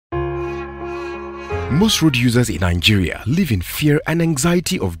Most road users in Nigeria live in fear and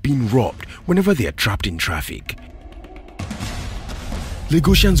anxiety of being robbed whenever they are trapped in traffic.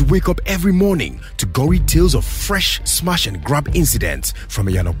 Lagosians wake up every morning to gory tales of fresh smash and grab incidents from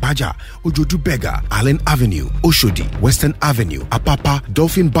Yanobaja, Ojodu Bega, Allen Avenue, Oshodi, Western Avenue, Apapa,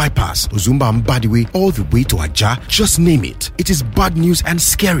 Dolphin Bypass, Ozumba Mbadiwe, all the way to Aja, just name it. It is bad news and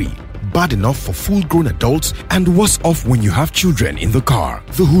scary. Bad enough for full-grown adults and worse off when you have children in the car.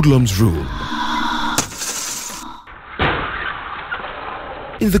 The hoodlums rule.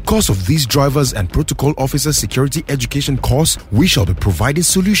 In the course of these drivers and protocol officer security education course, we shall be providing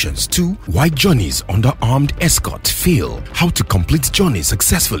solutions to why journeys under armed escort fail, how to complete journeys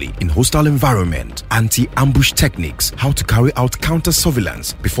successfully in hostile environment, anti-ambush techniques, how to carry out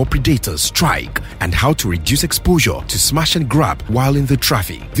counter-surveillance before predators strike, and how to reduce exposure to smash and grab while in the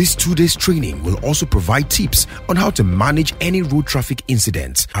traffic. This 2 days training will also provide tips on how to manage any road traffic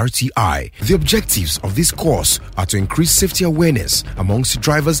incidents, RTI. The objectives of this course are to increase safety awareness amongst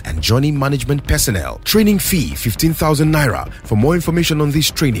drivers and journey management personnel. Training fee 15,000 naira. For more information on this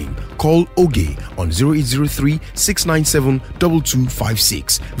training, call Oge on 0803 697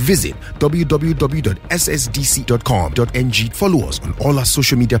 2256. Visit www.ssdc.com.ng. Follow us on all our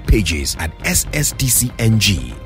social media pages at SSDCNG.